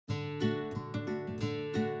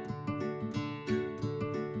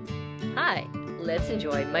Let's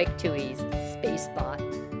enjoy Mike Twohy's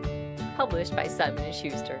Spacebot, published by Simon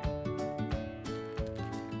Schuster.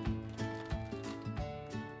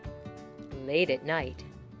 Late at night,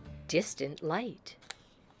 distant light.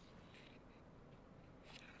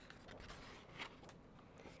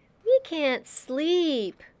 We can't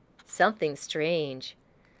sleep. Something strange.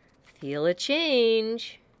 Feel a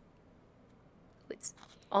change. It's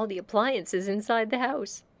all the appliances inside the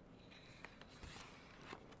house.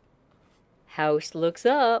 House looks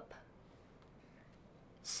up.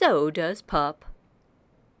 So does pup.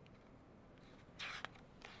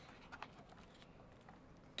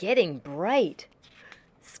 Getting bright.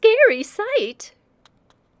 Scary sight.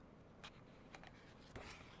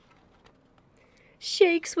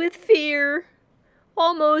 Shakes with fear.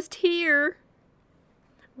 Almost here.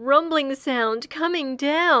 Rumbling sound coming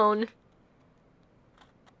down.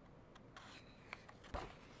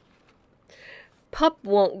 Pup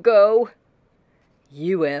won't go.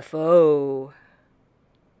 UFO.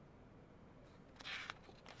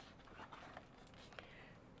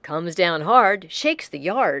 Comes down hard, shakes the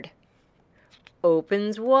yard.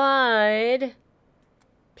 Opens wide.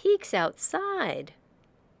 Peeks outside.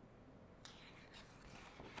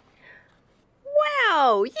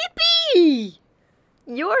 Wow! Yippee!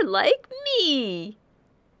 You're like me!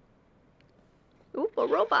 Oop, a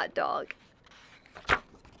robot dog.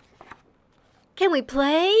 Can we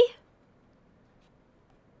play?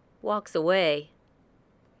 Walks away.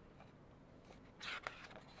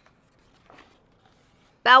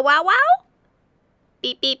 Bow wow wow?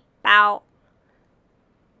 Beep beep bow.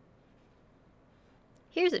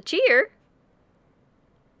 Here's a cheer.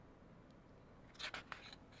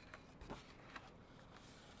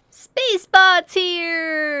 Spacebot's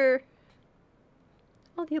here!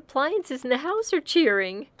 All the appliances in the house are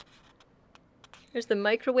cheering. There's the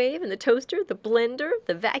microwave and the toaster, the blender,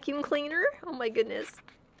 the vacuum cleaner. Oh my goodness.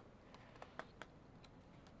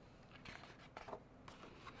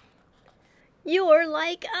 You're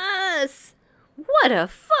like us! What a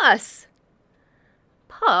fuss!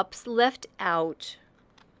 Pup's left out.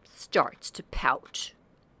 Starts to pout.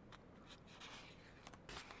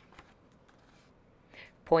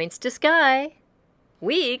 Points to sky.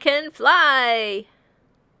 We can fly!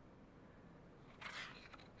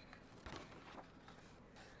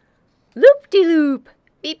 Loop-de-loop!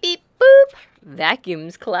 Beep beep boop!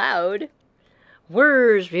 Vacuums cloud.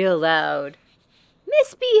 Whirs real loud.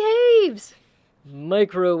 Misbehaves!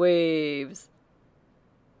 Microwaves.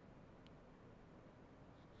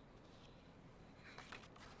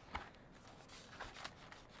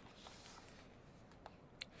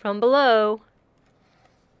 From below.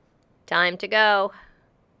 Time to go.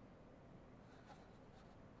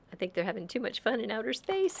 I think they're having too much fun in outer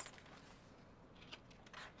space.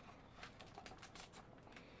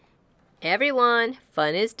 Everyone,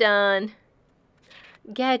 fun is done.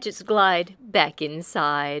 Gadgets glide back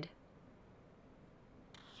inside.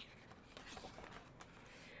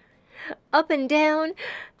 Up and down,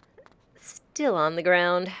 still on the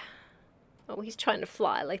ground. Oh, he's trying to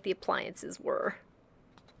fly like the appliances were.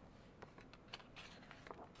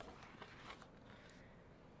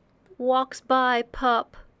 Walks by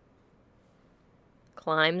pup.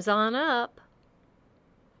 Climbs on up.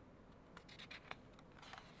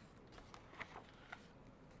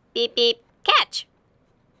 Beep beep, catch!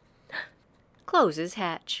 Closes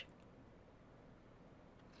hatch.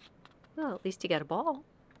 Well, at least he got a ball.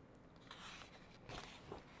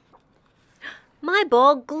 My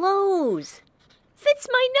ball glows. Fits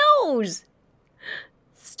my nose.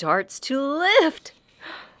 Starts to lift.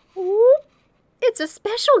 Whoop. It's a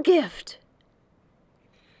special gift.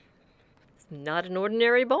 It's not an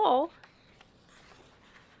ordinary ball.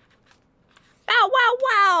 Bow wow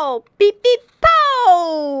wow. Beep beep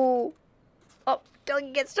pow. Oh,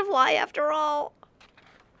 dog gets to fly after all.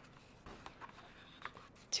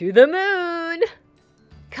 To the moon.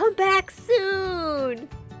 Come back soon.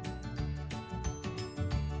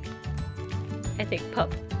 I think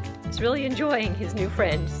Pup is really enjoying his new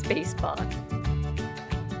friend, Spacebot.